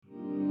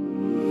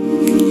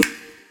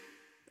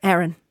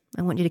Aaron,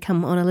 I want you to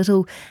come on a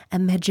little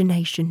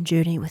imagination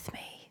journey with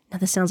me. Now,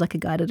 this sounds like a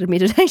guided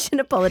meditation.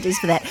 Apologies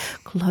for that.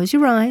 Close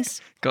your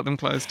eyes. Got them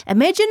closed.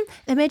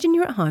 Imagine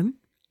you're at home.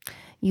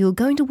 You're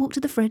going to walk to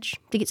the fridge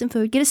to get some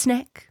food, get a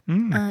snack.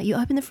 You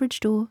open the fridge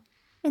door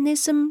and there's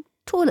some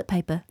toilet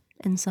paper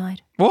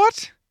inside.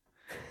 What?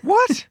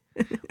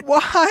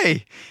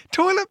 Why?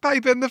 Toilet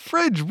paper in the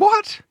fridge?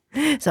 What?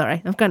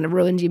 Sorry, I've kind of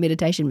ruined your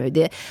meditation mood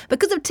there.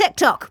 Because of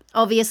TikTok,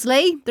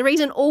 obviously. The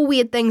reason all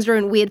weird things are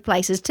in weird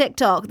places.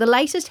 TikTok, the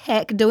latest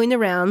hack doing the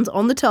rounds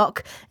on the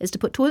talk is to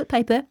put toilet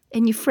paper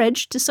in your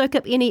fridge to soak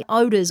up any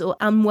odours or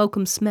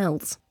unwelcome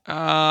smells.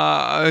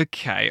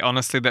 Okay.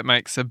 Honestly, that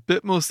makes a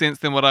bit more sense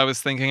than what I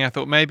was thinking. I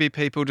thought maybe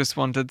people just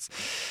wanted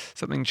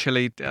something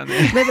chilly down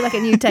there. Maybe like a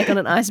new take on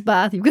an ice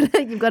bath. You've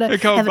got to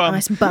have an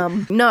ice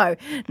bum. No,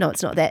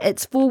 it's not that.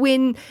 It's for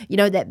when,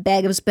 that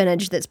bag of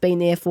spinach that's been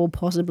there for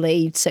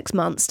possibly 6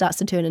 months starts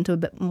to turn into a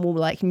bit more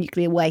like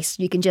nuclear waste.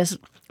 You can just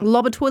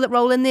lob a toilet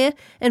roll in there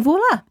and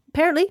voila,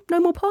 apparently no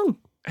more pong.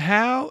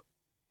 How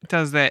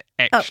does that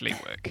actually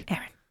work?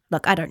 Aaron,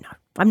 look, I don't know.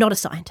 I'm not a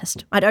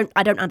scientist. I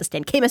don't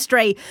understand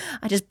chemistry.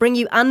 I just bring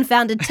you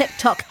unfounded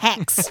TikTok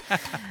hacks.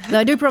 Though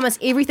I do promise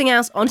everything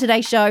else on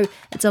today's show,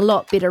 it's a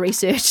lot better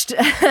researched.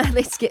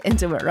 Let's get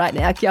into it right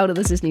now. Kia ora,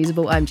 this is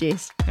Newsable. I'm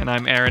Jess. And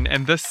I'm Aaron,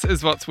 and this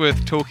is what's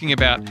worth talking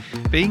about.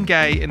 Being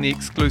gay in the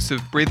exclusive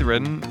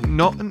brethren,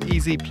 not an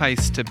easy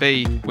place to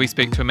be. We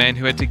speak to a man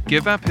who had to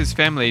give up his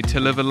family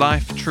to live a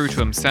life true to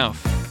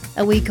himself.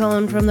 A week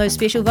on from those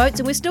special votes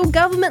and we're still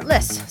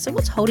governmentless. So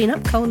what's holding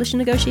up coalition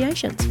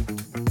negotiations?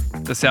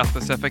 The South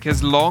Pacific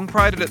has long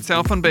prided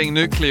itself on being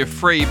nuclear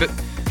free, but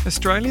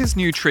Australia's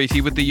new treaty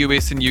with the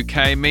US and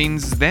UK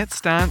means that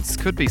stance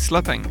could be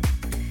slipping.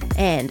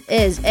 And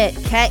is it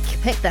cake?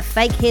 Pick the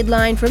fake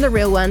headline from the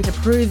real one to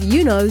prove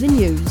you know the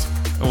news.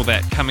 All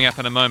that coming up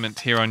in a moment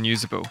here on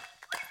Newsable.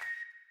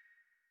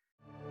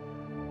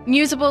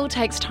 Newsable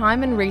takes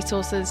time and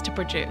resources to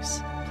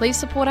produce. Please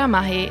support our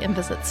mahi and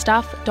visit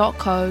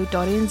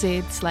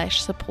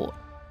stuff.co.nz/support.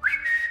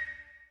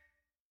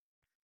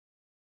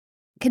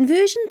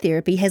 Conversion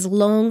therapy has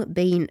long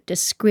been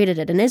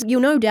discredited, and as you'll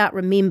no doubt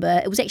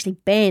remember, it was actually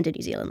banned in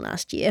New Zealand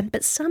last year,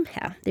 but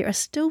somehow there are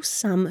still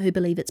some who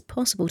believe it's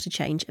possible to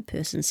change a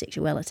person's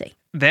sexuality.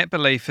 That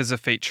belief is a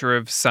feature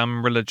of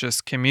some religious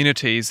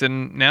communities,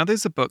 and now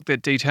there's a book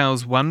that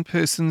details one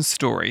person's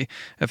story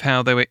of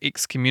how they were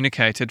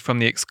excommunicated from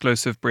the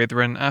exclusive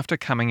brethren after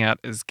coming out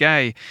as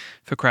gay.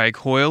 For Craig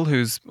Hoyle,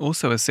 who's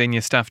also a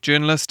senior staff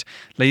journalist,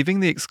 leaving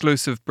the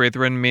exclusive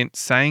brethren meant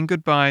saying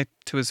goodbye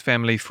to his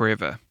family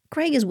forever.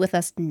 Craig is with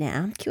us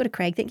now. Kia ora,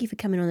 Craig. Thank you for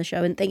coming on the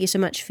show and thank you so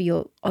much for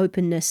your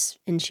openness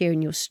in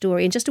sharing your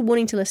story. And just a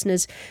warning to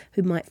listeners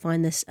who might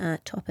find this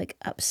topic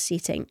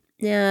upsetting.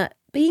 Now,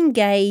 being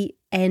gay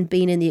and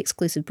being in the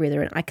exclusive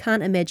brethren, I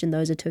can't imagine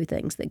those are two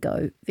things that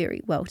go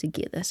very well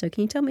together. So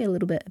can you tell me a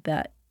little bit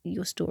about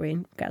your story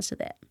in regards to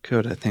that? Kia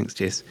ora, thanks,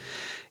 Jess.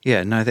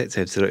 Yeah, no, that's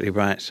absolutely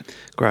right.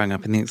 Growing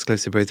up in the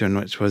exclusive brethren,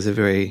 which was a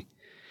very,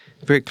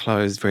 very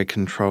closed, very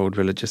controlled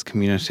religious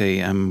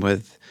community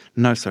with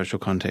no social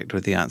contact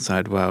with the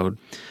outside world,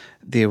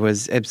 there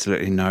was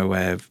absolutely no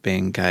way of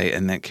being gay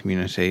in that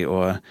community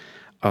or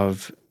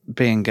of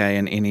being gay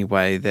in any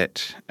way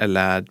that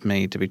allowed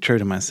me to be true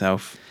to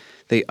myself.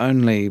 The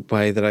only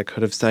way that I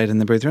could have stayed in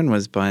the brethren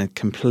was by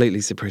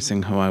completely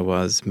suppressing who I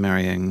was,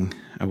 marrying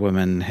a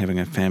woman, having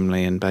a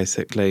family, and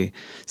basically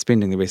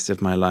spending the rest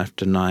of my life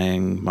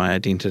denying my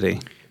identity.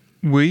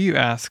 Were you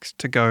asked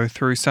to go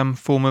through some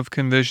form of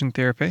conversion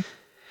therapy?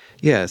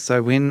 Yeah,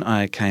 so when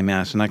I came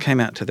out, and I came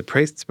out to the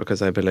priests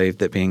because I believed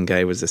that being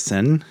gay was a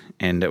sin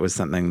and it was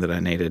something that I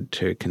needed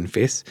to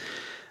confess,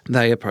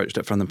 they approached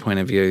it from the point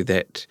of view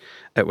that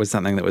it was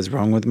something that was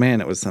wrong with me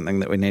and it was something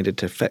that we needed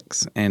to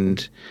fix.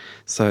 And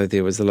so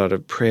there was a lot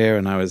of prayer,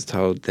 and I was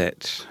told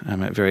that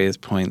at various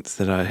points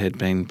that I had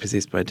been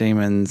possessed by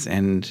demons.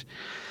 And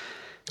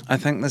I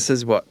think this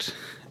is what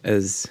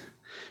is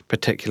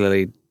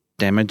particularly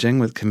damaging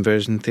with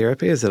conversion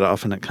therapy, is that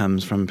often it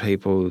comes from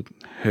people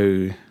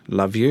who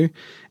love you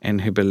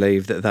and who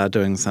believe that they're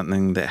doing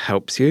something that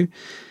helps you.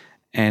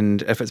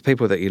 And if it's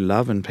people that you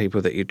love and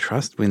people that you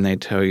trust, when they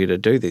tell you to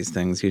do these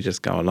things, you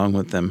just go along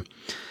with them.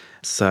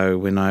 So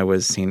when I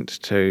was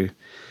sent to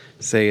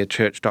see a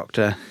church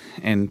doctor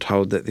and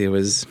told that there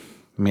was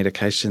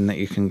medication that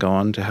you can go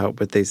on to help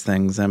with these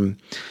things,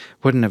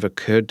 wouldn't have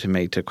occurred to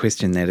me to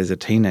question that as a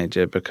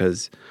teenager,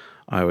 because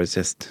I was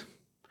just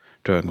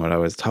doing what I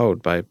was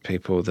told by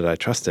people that I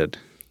trusted.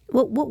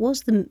 What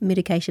was the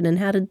medication and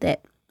how did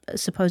that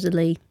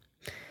supposedly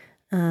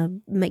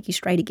make you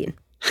straight again?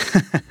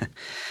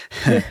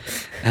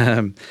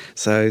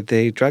 So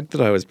the drug that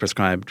I was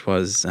prescribed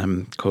was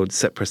called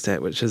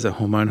Ciprostat, which is a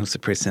hormonal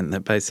suppressant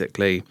that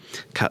basically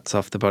cuts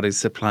off the body's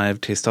supply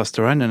of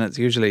testosterone, and it's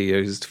usually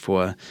used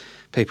for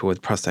people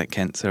with prostate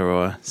cancer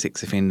or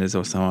sex offenders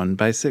or so on.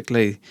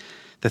 Basically,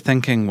 the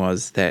thinking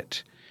was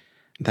that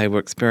they were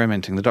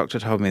experimenting. The doctor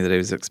told me that he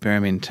was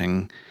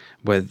experimenting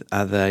with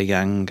other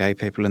young gay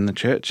people in the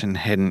church and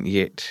hadn't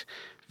yet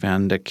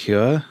found a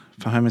cure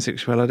for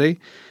homosexuality.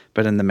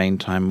 But in the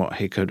meantime, what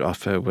he could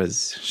offer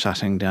was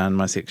shutting down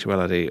my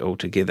sexuality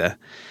altogether.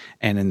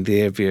 And in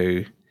their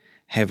view,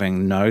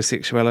 having no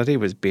sexuality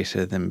was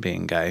better than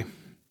being gay.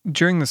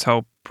 During this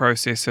whole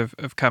process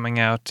of coming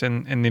out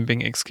and then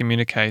being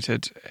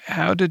excommunicated,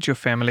 how did your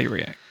family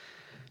react?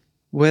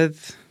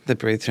 With the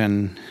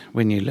Brethren,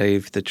 when you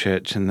leave the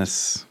church, and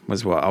this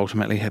was what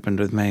ultimately happened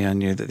with me, I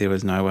knew that there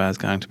was no way I was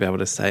going to be able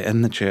to stay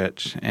in the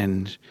church.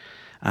 And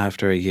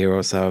after a year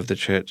or so of the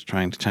church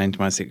trying to change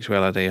my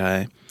sexuality,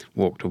 I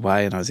walked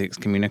away and I was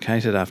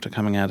excommunicated after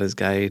coming out as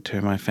gay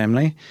to my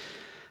family.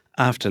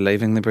 After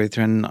leaving the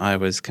Brethren, I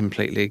was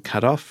completely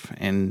cut off,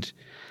 and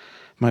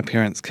my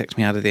parents kicked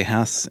me out of their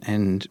house,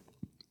 and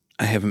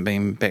I haven't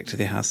been back to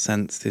their house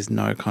since. There's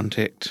no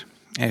contact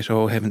at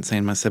all. Haven't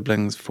seen my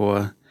siblings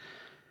for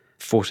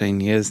 14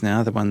 years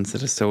now, the ones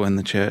that are still in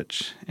the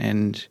church.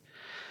 And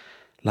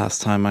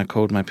last time I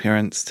called my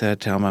parents to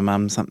tell my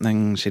mum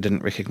something, she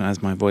didn't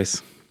recognise my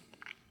voice.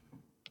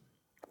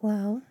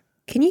 Wow.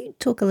 Can you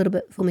talk a little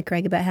bit for me,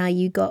 Craig, about how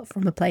you got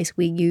from a place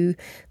where you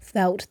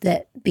felt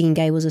that being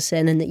gay was a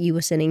sin and that you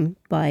were sinning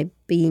by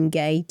being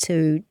gay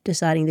to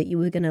deciding that you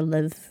were going to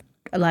live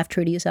a life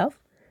true to yourself,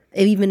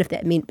 even if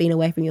that meant being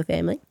away from your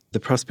family? The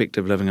prospect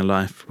of living a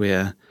life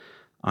where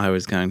I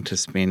was going to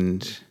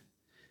spend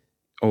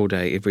all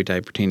day, every day,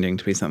 pretending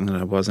to be something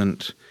that I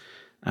wasn't,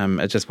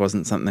 it just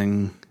wasn't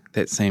something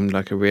that seemed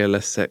like a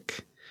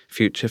realistic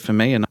future for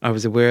me. And I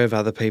was aware of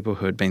other people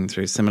who had been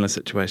through similar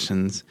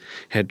situations,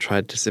 had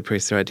tried to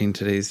suppress their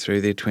identities through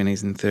their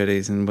 20s and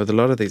 30s. And with a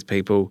lot of these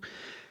people,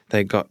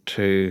 they got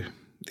to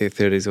their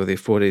 30s or their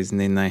 40s and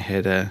then they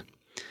had a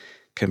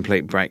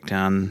complete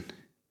breakdown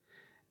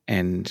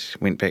and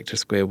went back to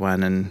square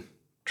one and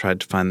tried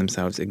to find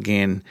themselves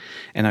again.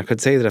 And I could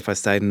see that if I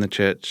stayed in the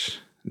church,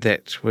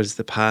 that was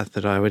the path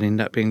that I would end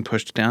up being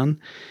pushed down.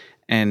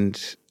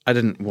 And I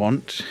didn't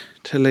want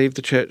to leave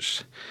the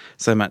church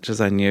so much as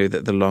I knew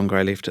that the longer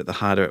I left it, the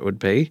harder it would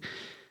be.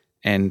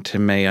 And to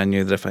me, I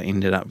knew that if I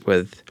ended up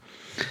with,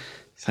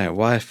 say, a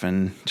wife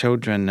and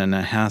children and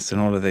a house and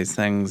all of these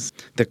things,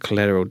 the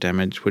collateral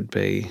damage would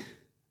be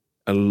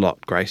a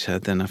lot greater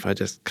than if I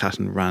just cut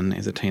and run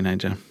as a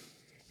teenager.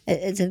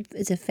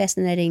 It's a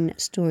fascinating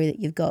story that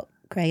you've got,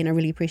 Craig, and I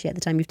really appreciate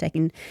the time you've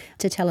taken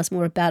to tell us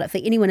more about it. For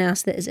anyone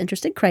else that is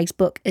interested, Craig's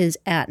book is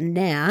out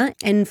now.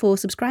 And for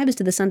subscribers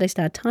to the Sunday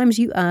Star Times,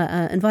 you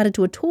are invited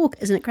to a talk,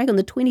 isn't it, Craig, on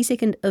the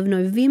 22nd of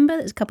November?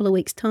 That's a couple of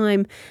weeks'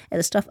 time at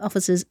the Stuff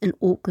offices in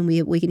Auckland,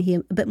 where we can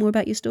hear a bit more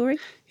about your story.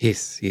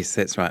 Yes,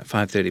 that's right.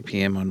 5:30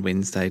 p.m. on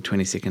Wednesday,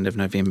 22nd of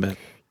November.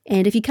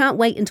 And if you can't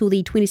wait until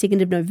the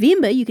 22nd of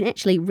November, you can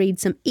actually read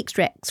some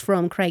extracts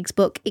from Craig's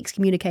book,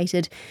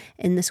 Excommunicated,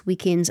 in this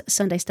weekend's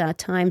Sunday Star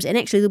Times. And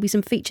actually, there'll be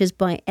some features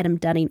by Adam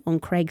Dunning on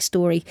Craig's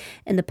story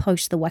in the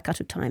Post, the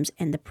Waikato Times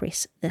and the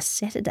Press this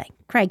Saturday.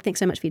 Craig,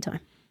 thanks so much for your time.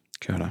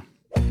 Kia ora.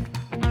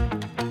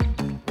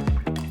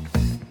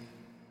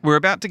 We're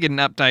about to get an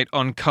update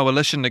on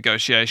coalition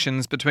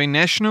negotiations between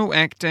National,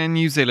 ACT and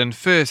New Zealand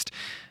First.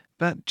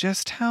 But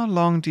just how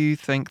long do you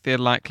think they're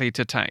likely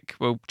to take?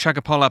 We'll chuck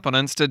a poll up on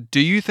Insta. Do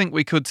you think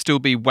we could still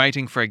be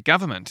waiting for a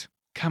government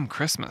come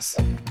Christmas?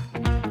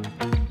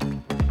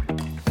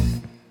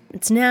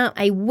 It's now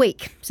a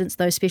week since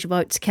those special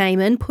votes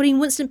came in, putting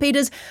Winston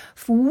Peters,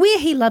 where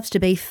he loves to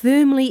be,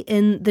 firmly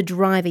in the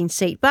driving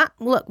seat. But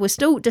look, we're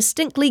still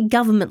distinctly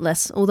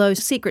governmentless, although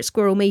secret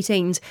squirrel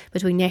meetings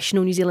between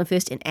National, New Zealand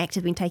First and ACT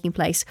have been taking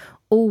place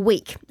all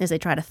week as they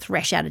try to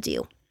thrash out a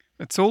deal.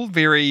 It's all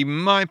very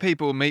my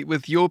people meet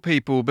with your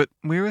people, but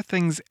where are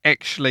things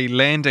actually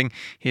landing?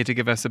 Here to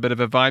give us a bit of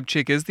a vibe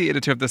check is the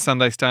editor of the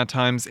Sunday Star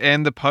Times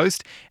and the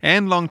Post,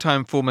 and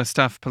long-time former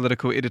Stuff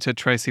political editor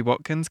Tracey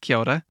Watkins. Kia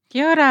ora.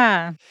 Kia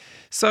ora.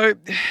 So,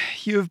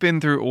 you've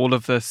been through all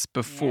of this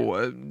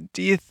before. Yeah.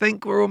 Do you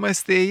think we're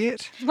almost there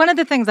yet? One of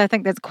the things I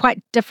think that's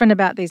quite different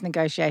about these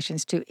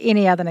negotiations to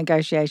any other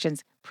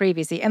negotiations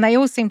previously, and they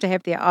all seem to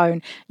have their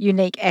own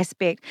unique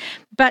aspect,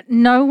 but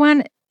no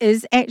one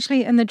is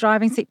actually in the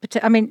driving seat.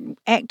 I mean,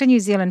 ACT and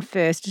New Zealand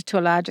First, to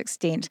a large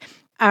extent,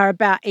 are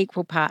about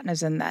equal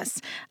partners in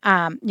this.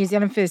 New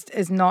Zealand First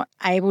is not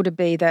able to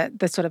be the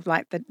sort of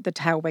like the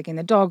tail wagging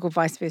the dog, or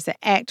vice versa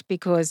ACT,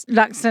 because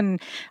Luxon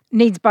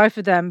needs both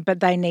of them, but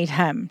they need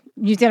him.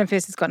 New Zealand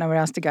First has got nowhere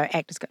else to go.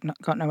 ACT has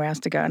got nowhere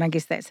else to go. And I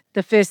guess that's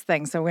the first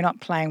thing. So we're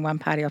not playing one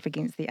party off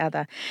against the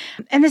other.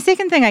 And the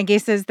second thing, I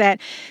guess, is that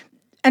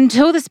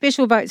until the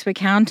special votes were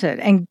counted,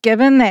 and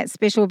given that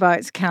special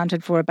votes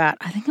counted for about,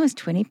 I think it was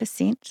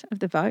 20% of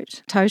the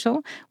vote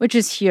total, which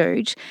is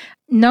huge,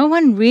 no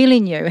one really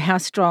knew how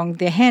strong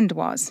their hand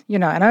was. You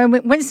know, and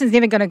Winston's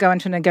never going to go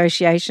into a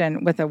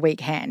negotiation with a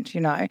weak hand,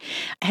 you know.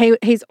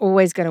 He's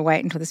always going to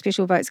wait until the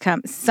special votes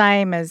come,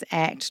 same as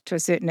ACT to a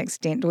certain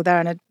extent,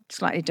 although in a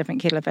slightly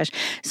different kettle of fish.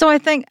 So I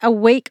think a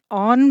week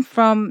on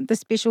from the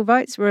special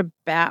votes, we're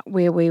about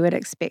where we would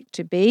expect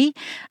to be.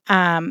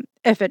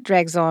 If it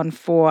drags on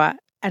for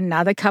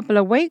another couple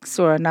of weeks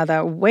or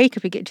another week,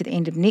 if we get to the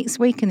end of next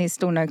week and there's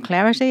still no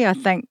clarity, I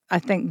think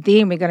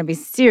then we're going to be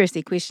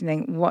seriously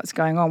questioning what's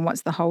going on,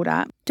 what's the hold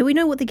up. Do we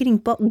know what they're getting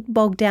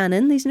bogged down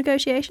in, these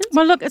negotiations?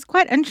 Well, look, it's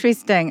quite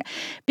interesting.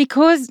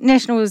 Because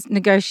National was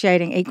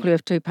negotiating equally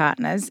with two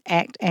partners,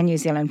 ACT and New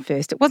Zealand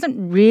First, it wasn't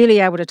really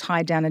able to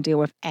tie down a deal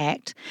with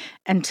ACT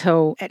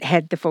until it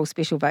had the full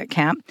special vote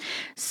count.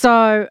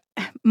 So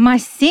my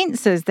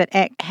sense is that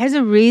ACT has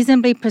a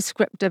reasonably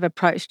prescriptive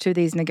approach to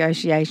these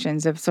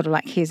negotiations of sort of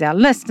like, here's our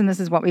list and this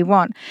is what we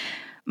want.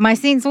 My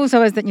sense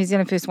also is that New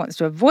Zealand First wants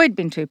to avoid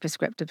being too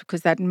prescriptive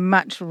because they'd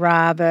much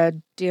rather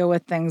deal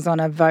with things on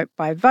a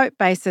vote-by-vote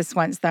basis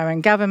once they're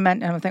in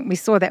government. And I think we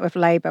saw that with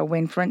Labour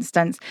when, for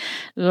instance,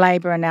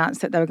 Labour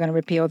announced that they were going to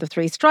repeal the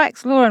 3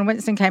 strikes law and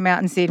Winston came out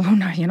and said, well,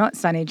 no, you're not,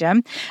 Sonny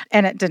Jim.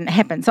 And it didn't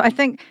happen. So I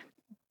think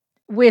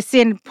we're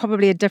seeing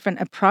probably a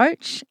different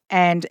approach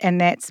and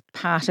that's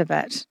part of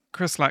it.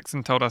 Chris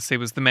Luxon told us he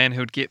was the man who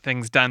would get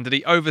things done. Did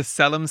he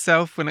oversell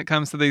himself when it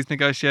comes to these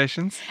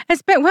negotiations?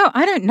 Well,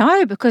 I don't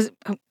know because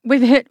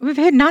we've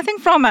heard nothing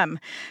from him.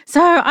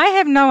 So I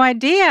have no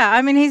idea.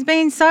 I mean, he's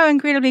been so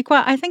incredibly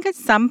quiet. I think at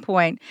some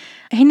point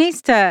he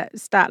needs to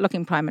start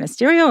looking prime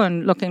ministerial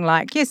and looking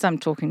like, yes, I'm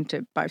talking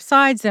to both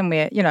sides and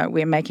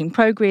we're making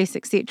progress,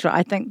 etc.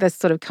 I think this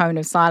sort of cone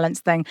of silence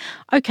thing,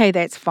 okay,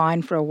 that's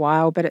fine for a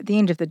while, but at the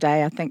end of the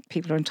day, I think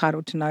people are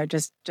entitled to know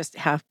just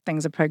how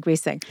things are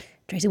progressing.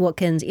 Tracey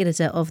Watkins,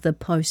 editor of The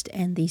Post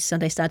and the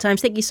Sunday Star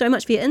Times. Thank you so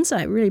much for your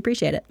insight. Really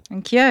appreciate it.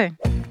 Thank you.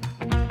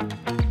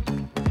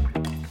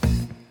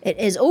 It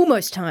is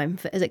almost time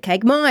for Is It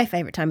Cake, my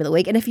favourite time of the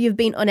week. And if you've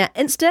been on our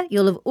Insta,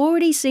 you'll have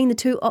already seen the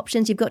 2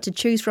 options you've got to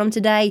choose from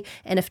today.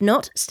 And if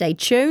not, stay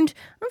tuned.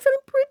 I'm feeling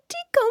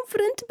pretty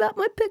confident about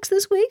my picks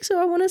this week, so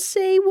I want to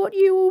see what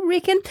you all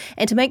reckon.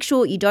 And to make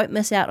sure you don't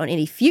miss out on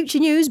any future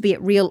news, be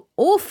it real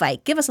or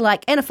fake, give us a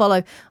like and a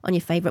follow on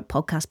your favourite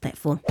podcast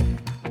platform.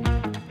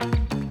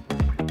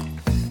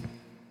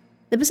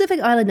 The Pacific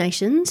Island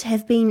nations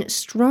have been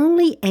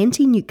strongly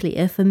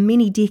anti-nuclear for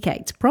many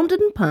decades,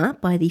 prompted in part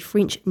by the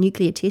French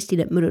nuclear testing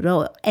at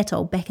Mururoa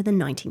Atoll back in the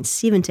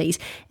 1970s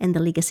and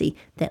the legacy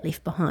that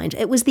left behind.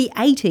 It was the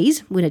 80s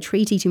when a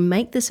treaty to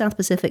make the South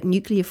Pacific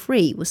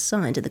nuclear-free was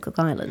signed at the Cook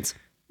Islands.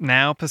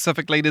 Now,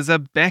 Pacific leaders are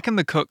back in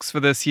the cooks for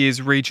this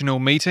year's regional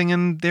meeting,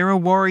 and there are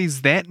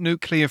worries that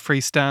nuclear-free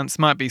stance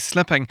might be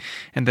slipping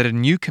and that a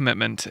new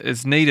commitment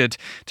is needed.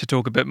 To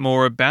talk a bit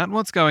more about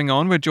what's going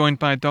on, we're joined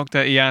by Dr.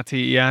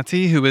 Iati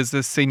Iati, who is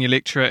a senior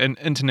lecturer in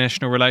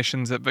international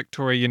relations at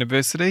Victoria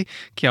University.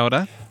 Kia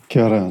ora.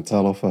 Kia ora,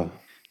 talofa.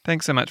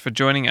 Thanks so much for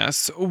joining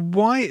us.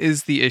 Why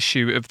is the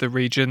issue of the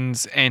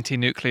region's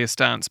anti-nuclear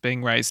stance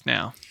being raised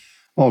now?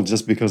 Well,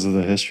 just because of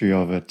the history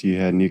of it. You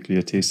had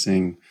nuclear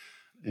testing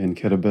in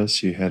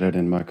Kiribati, you had it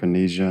in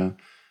Micronesia,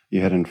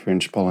 you had it in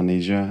French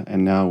Polynesia,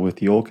 and now with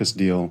the AUKUS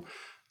deal,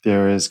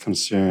 there is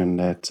concern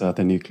that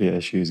the nuclear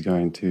issue is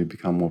going to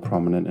become more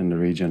prominent in the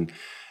region,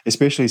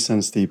 especially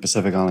since the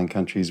Pacific Island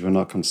countries were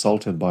not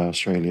consulted by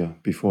Australia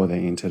before they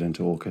entered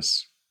into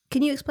AUKUS.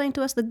 Can you explain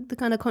to us the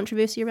kind of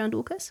controversy around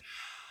AUKUS?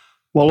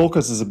 Well,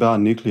 AUKUS is about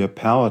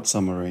nuclear-powered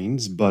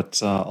submarines,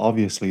 but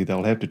obviously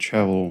they'll have to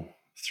travel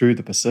through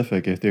the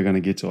Pacific if they're going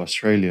to get to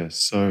Australia.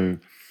 So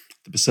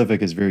the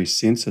Pacific is very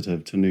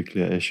sensitive to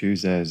nuclear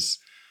issues, as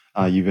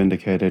you've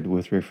indicated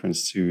with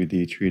reference to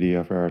the Treaty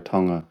of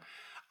Rarotonga.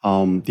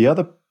 The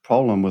other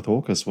problem with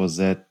AUKUS was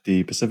that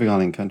the Pacific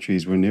Island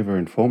countries were never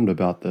informed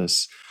about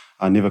this,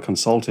 never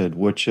consulted,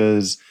 which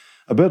is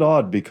a bit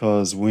odd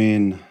because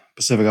when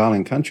Pacific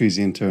Island countries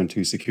enter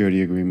into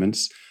security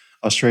agreements,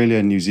 Australia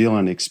and New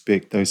Zealand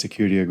expect those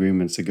security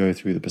agreements to go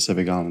through the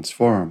Pacific Islands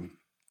Forum.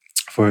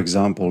 For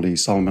example, the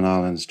Solomon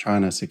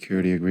Islands-China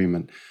Security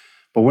Agreement.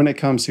 But when it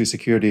comes to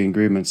security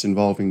agreements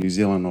involving New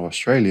Zealand or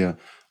Australia,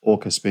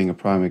 AUKUS being a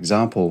prime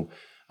example,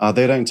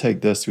 they don't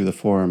take this through the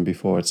forum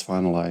before it's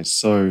finalized.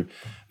 So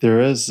there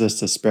is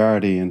this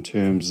disparity in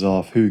terms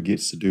of who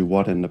gets to do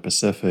what in the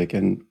Pacific.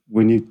 And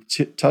when you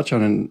touch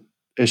on an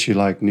issue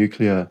like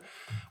nuclear,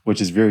 which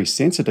is very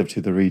sensitive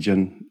to the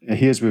region,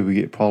 here's where we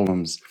get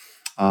problems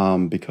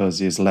because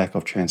there's lack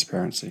of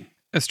transparency.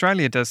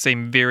 Australia does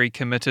seem very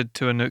committed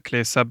to a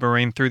nuclear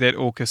submarine through that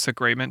AUKUS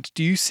agreement.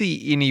 Do you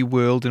see any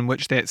world in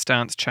which that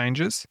stance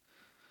changes?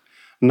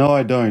 No,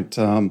 I don't.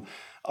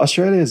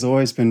 Australia has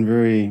always been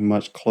very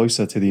much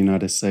closer to the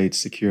United States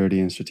security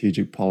and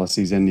strategic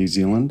policies than New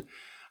Zealand.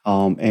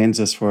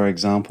 ANZUS, for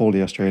example,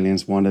 the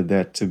Australians wanted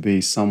that to be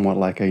somewhat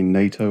like a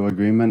NATO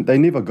agreement. They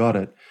never got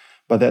it,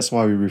 but that's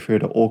why we refer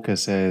to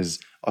AUKUS as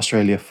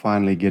Australia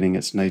finally getting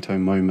its NATO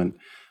moment.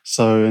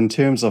 So in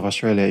terms of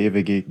Australia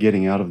ever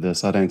getting out of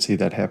this, I don't see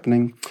that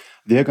happening.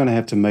 They're going to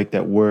have to make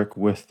that work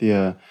with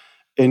their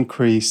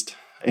increased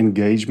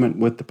engagement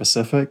with the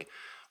Pacific.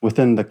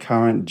 Within the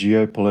current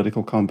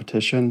geopolitical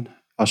competition,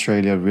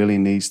 Australia really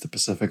needs the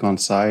Pacific on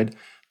side.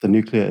 The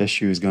nuclear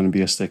issue is going to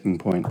be a sticking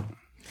point.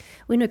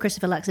 We know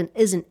Christopher Luxon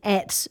isn't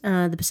at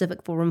the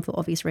Pacific Forum for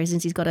obvious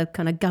reasons. He's got a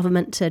kind of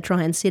government to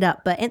try and set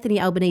up, but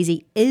Anthony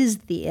Albanese is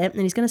there,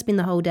 and he's going to spend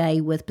the whole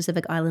day with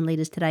Pacific Island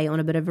leaders today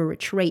on a bit of a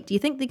retreat. Do you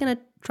think they're going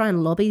to try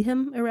and lobby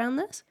him around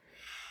this?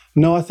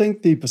 No, I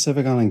think the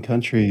Pacific Island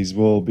countries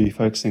will be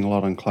focusing a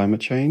lot on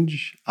climate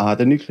change.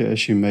 The nuclear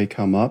issue may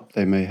come up.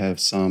 They may have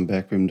some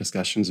backroom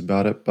discussions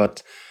about it,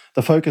 but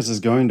the focus is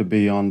going to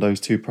be on those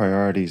two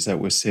priorities that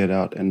were set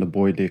out in the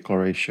Boyd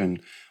Declaration,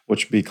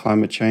 which would be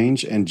climate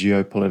change and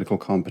geopolitical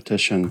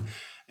competition.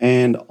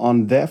 And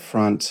on that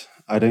front,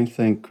 I don't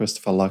think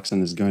Christopher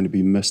Luxon is going to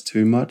be missed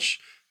too much.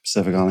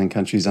 Pacific Island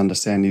countries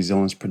understand New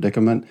Zealand's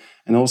predicament,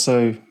 and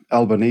also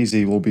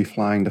Albanese will be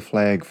flying the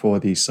flag for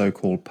the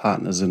so-called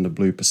partners in the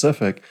Blue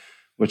Pacific,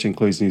 which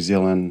includes New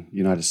Zealand,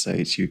 United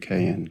States, UK,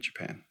 and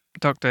Japan.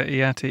 Dr.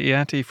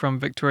 Iati from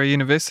Victoria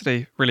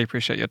University. Really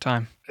appreciate your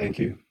time. Thank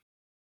you.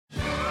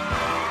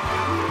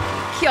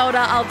 Kia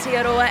ora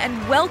Aotearoa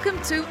and welcome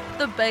to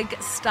the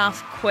Big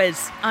Stuff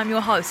Quiz. I'm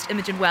your host,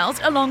 Imogen Wells,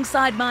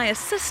 alongside my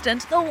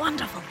assistant, the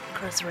wonderful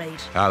Chris Reid.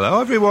 Hello,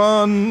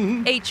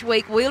 everyone. Each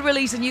week, we'll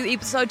release a new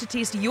episode to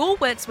test your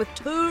wits with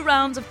 2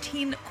 rounds of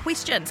 10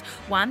 questions.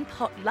 One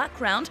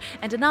potluck round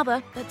and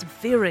another that's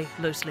very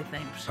loosely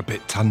themed. A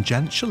bit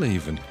tangential,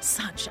 even.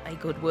 Such a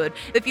good word.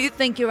 If you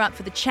think you're up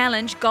for the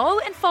challenge, go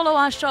and follow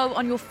our show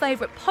on your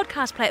favourite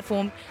podcast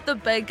platform. The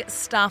Big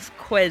Stuff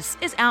Quiz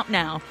is out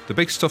now. The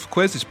Big Stuff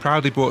Quiz is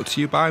proudly brought to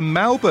you by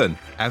Melbourne.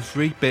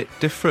 Every bit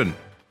different.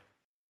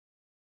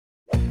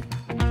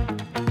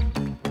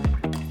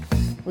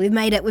 We've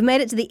made it. We've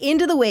made it to the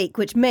end of the week,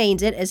 which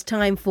means it is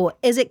time for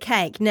Is It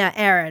Cake? Now,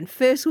 Aaron,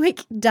 first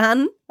week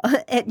done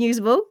at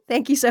Newsable.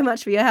 Thank you so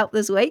much for your help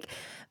this week.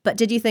 But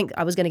did you think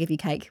I was going to give you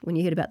cake when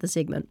you heard about the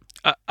segment?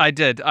 I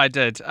did.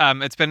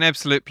 It's been an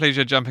absolute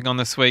pleasure jumping on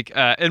this week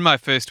in my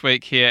first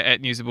week here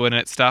at Newsable and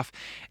its stuff.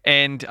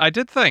 And I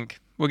did think,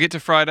 we'll get to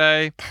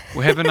Friday,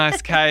 we'll have a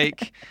nice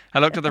cake. I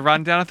looked at the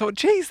rundown, I thought,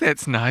 geez,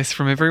 that's nice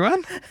from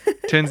everyone.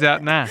 Turns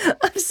out, nah.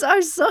 I'm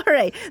so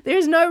sorry. There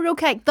is no real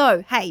cake,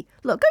 though. Hey,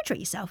 look, go treat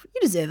yourself.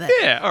 You deserve it.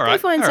 Yeah, all right.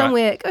 Go find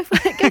somewhere. Go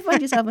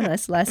find yourself a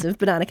nice slice of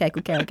banana cake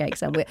or carrot cake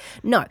somewhere.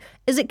 No.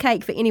 Is it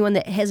cake for anyone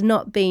that has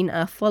not been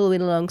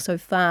following along so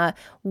far?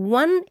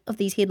 One of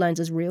these headlines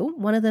is real.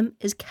 One of them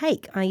is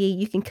cake, i.e.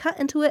 you can cut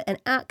into it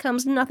and out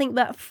comes nothing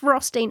but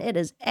frosting. It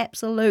is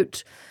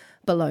absolute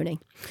baloney.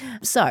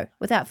 So,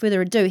 without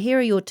further ado, here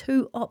are your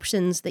 2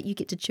 options that you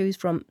get to choose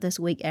from this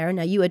week, Aaron.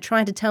 Now, you are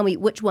trying to tell me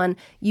which one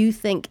you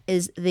think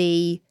is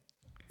the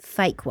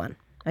fake one,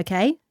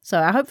 okay?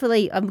 So,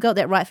 hopefully I've got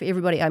that right for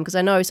everybody at home, because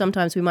I know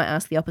sometimes we might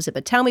ask the opposite,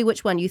 but tell me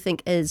which one you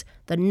think is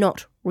the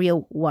not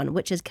real one,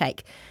 which is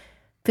cake.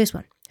 First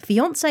one.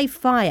 Fiancé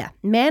fire.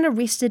 Man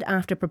arrested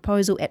after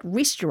proposal at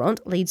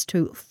restaurant leads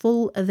to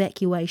full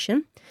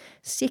evacuation.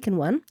 Second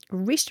one.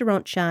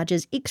 Restaurant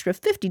charges extra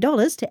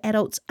 $50 to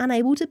adults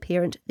unable to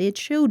parent their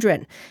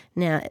children.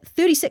 Now,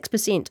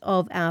 36%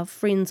 of our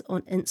friends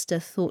on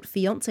Insta thought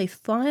fiancé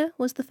fire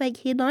was the fake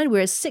headline,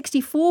 whereas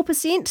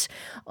 64%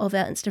 of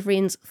our Insta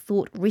friends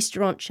thought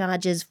restaurant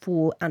charges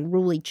for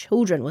unruly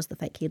children was the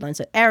fake headline.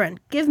 So, Aaron,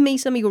 give me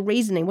some of your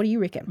reasoning. What do you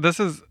reckon?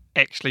 This is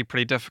actually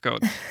pretty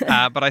difficult,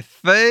 but I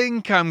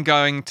think I'm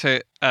going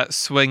to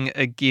swing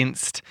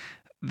against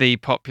the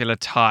popular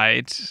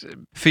tide.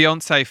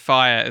 Fiancé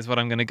fire is what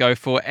I'm going to go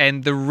for,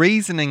 and the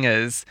reasoning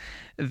is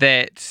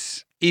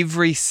that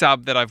every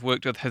sub that I've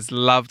worked with has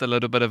loved a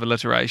little bit of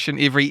alliteration.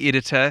 Every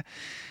editor,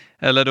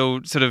 a little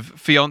sort of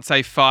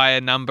fiancé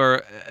fire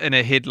number in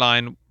a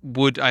headline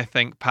would, I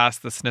think, pass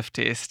the sniff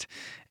test,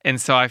 and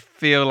so I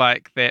feel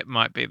like that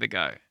might be the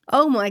go.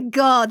 Oh my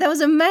God, that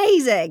was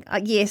amazing.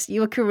 Yes,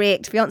 you were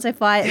correct. Fiancé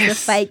fire is the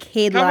fake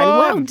headline.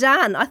 Well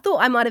done. I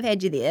thought I might have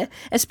had you there,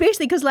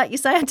 especially because, like you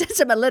say, I did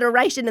some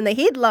alliteration in the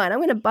headline. I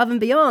went above and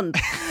beyond.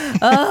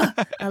 Oh,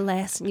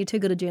 alas, you're too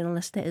good a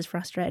journalist. That is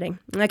frustrating.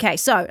 Okay,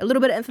 so a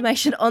little bit of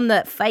information on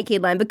the fake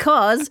headline,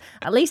 because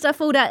at least I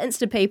fooled out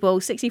Insta people.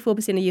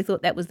 64% of you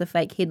thought that was the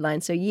fake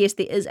headline. So yes,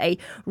 there is a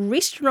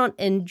restaurant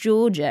in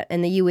Georgia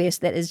in the US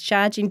that is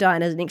charging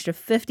diners an extra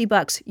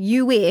 $50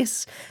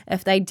 US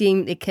if they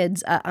deem their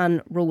kids are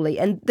unruly.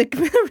 And the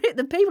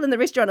people in the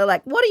restaurant are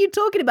like, what are you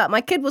talking about? My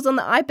kid was on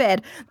the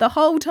iPad the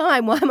whole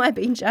time. Why am I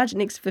being charged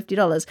an extra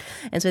 $50?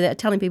 And so they're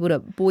telling people to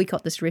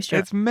boycott this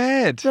restaurant. It's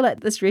mad. I feel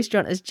like this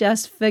restaurant is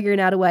just figuring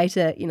out a way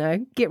to,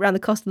 get around the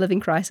cost of living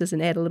crisis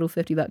and add a little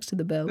 $50 to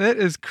the bill. That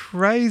is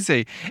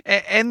crazy.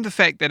 And the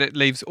fact that it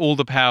leaves all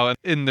the power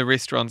in the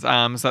restaurant's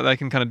arms, like they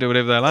can kind of do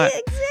whatever they like.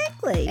 Yeah,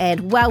 exactly.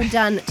 And well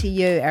done to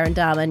you, Aaron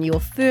Darman. Your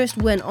first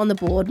win on the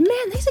board.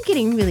 Man, these are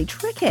getting really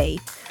tricky.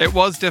 It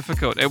was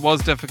difficult.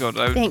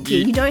 Thank you.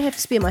 You don't have to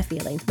spare my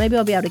feelings. Maybe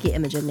I'll be able to get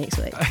Imogen next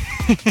week.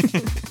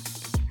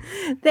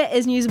 That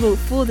is Newsable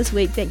for this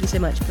week. Thank you so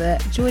much for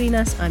joining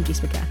us. I'm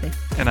Jess McCarthy.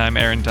 And I'm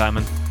Aaron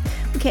Darman.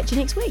 We'll catch you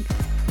next week.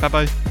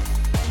 Bye-bye.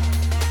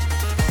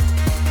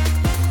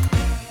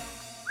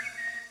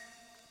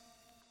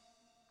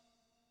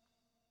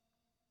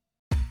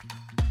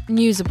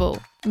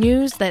 Newsable.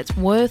 News that's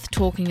worth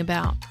talking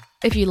about.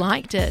 If you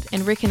liked it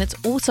and reckon it's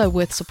also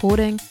worth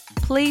supporting,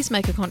 please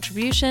make a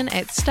contribution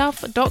at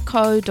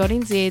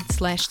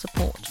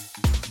stuff.co.nz/support.